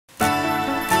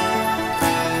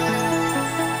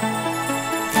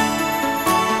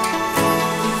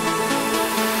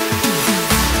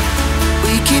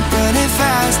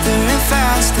faster and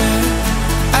faster.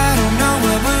 I don't know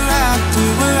what we're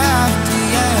after,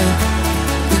 yeah.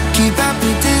 We keep up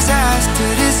with disaster,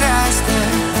 disaster.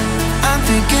 I'm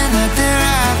thinking that they're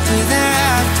after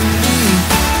me.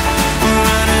 We're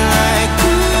running like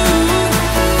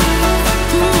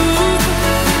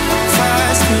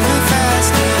faster and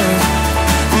faster.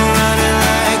 We're running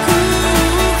like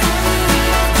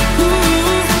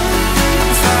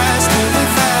faster and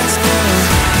faster.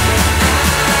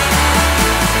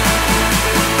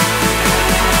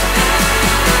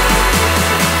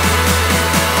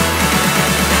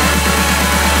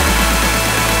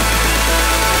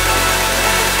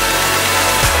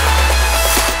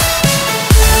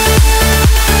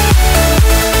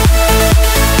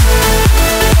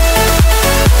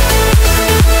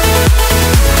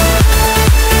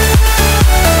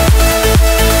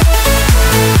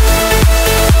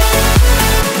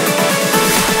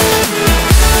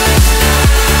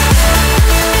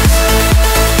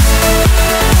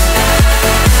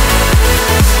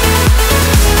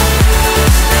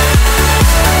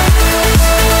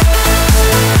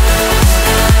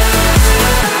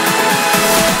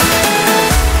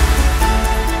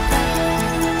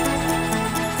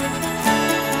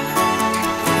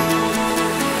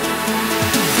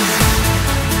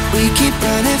 We keep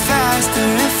running faster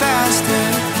and faster.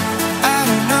 I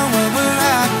don't know what we're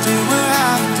after,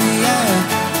 yeah.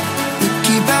 We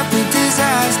keep up with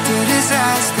disaster,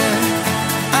 disaster.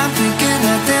 I'm thinking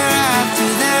that they're after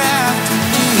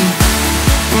me.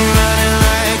 We're running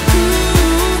like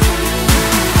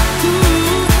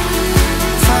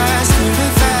faster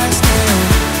and faster.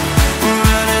 We're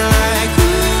running like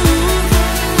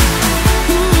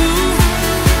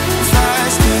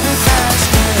faster and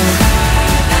faster.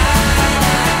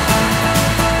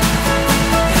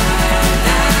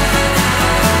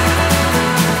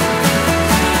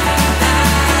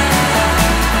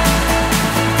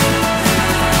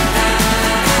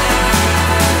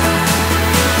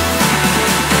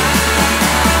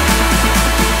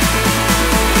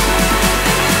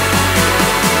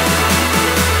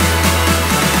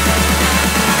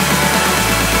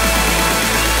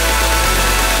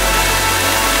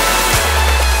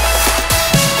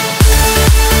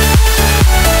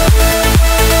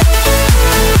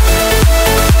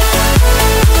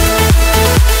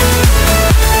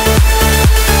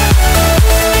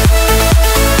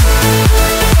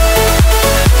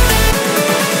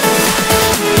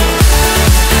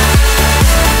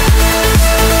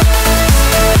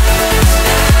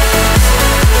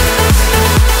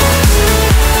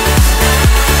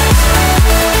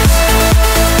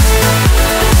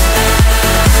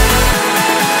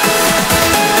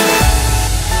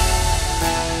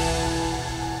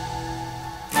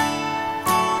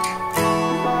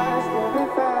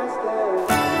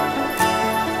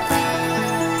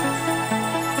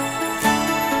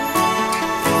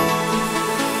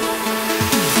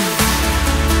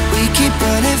 Keep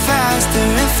running faster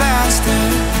and faster.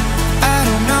 I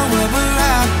don't know what we're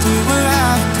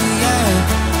after, yeah.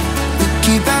 We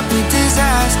keep up with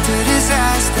disaster,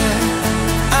 disaster.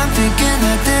 I'm thinking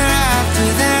that they're after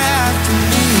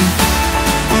me.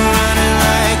 We're running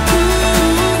like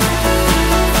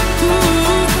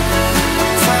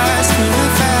faster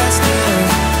and faster.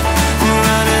 We're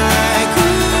running like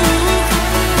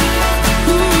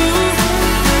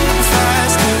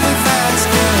faster and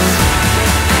faster.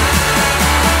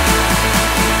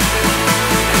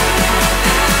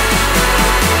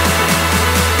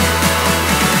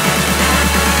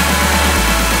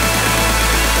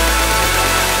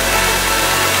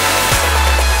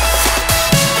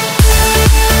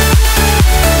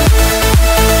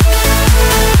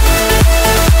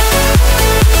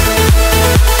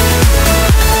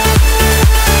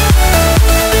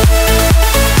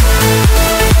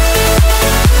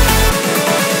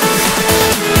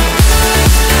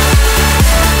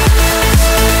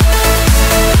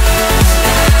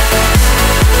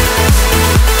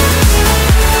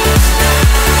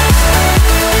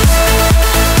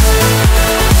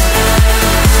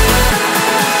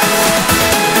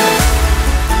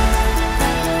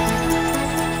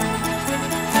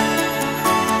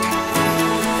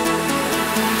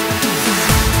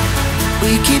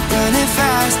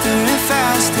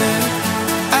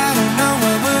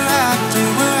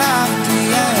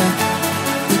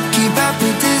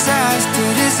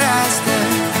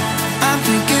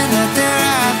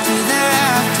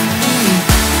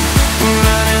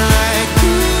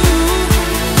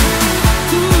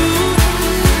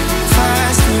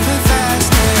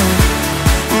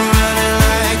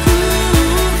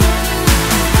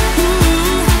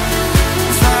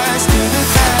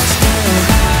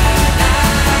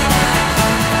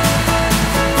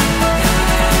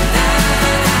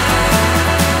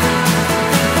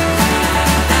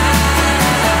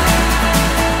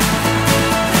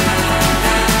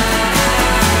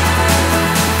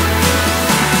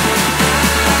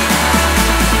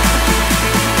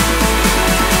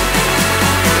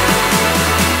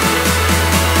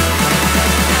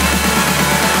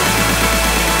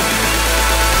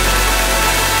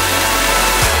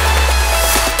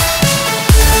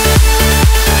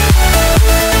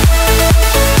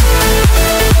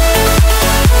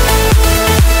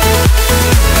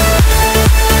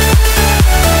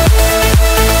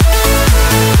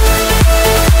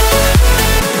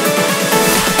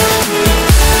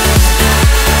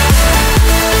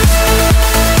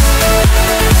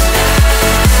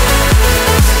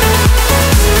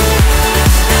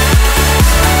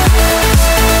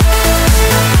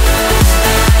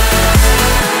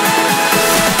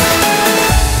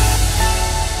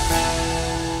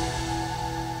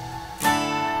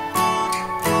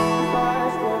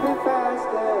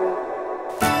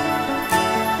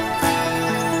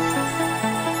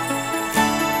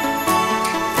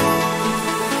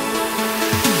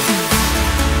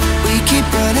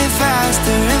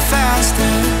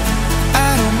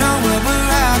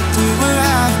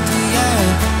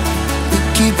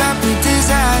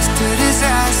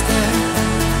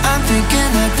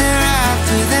 thinking that they're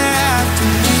after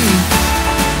me.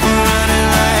 We're running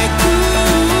like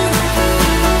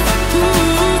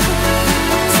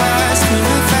faster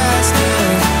and faster.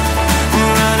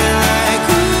 We're running like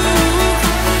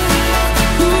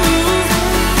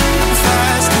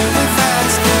faster and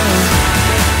faster.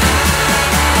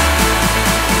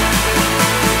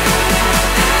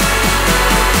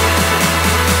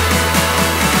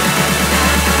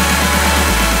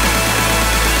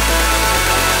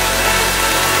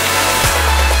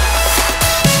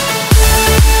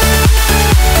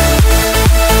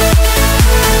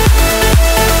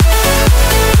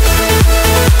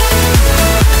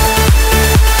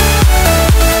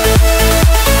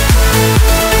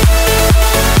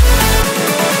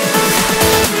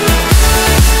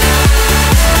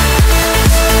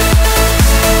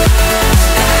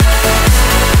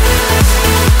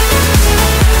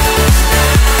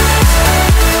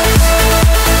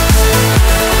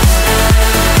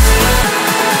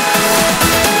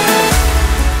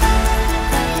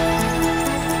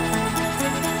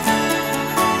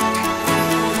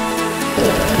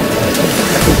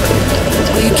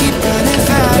 We keep running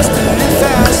faster and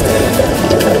faster.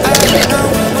 I don't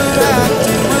know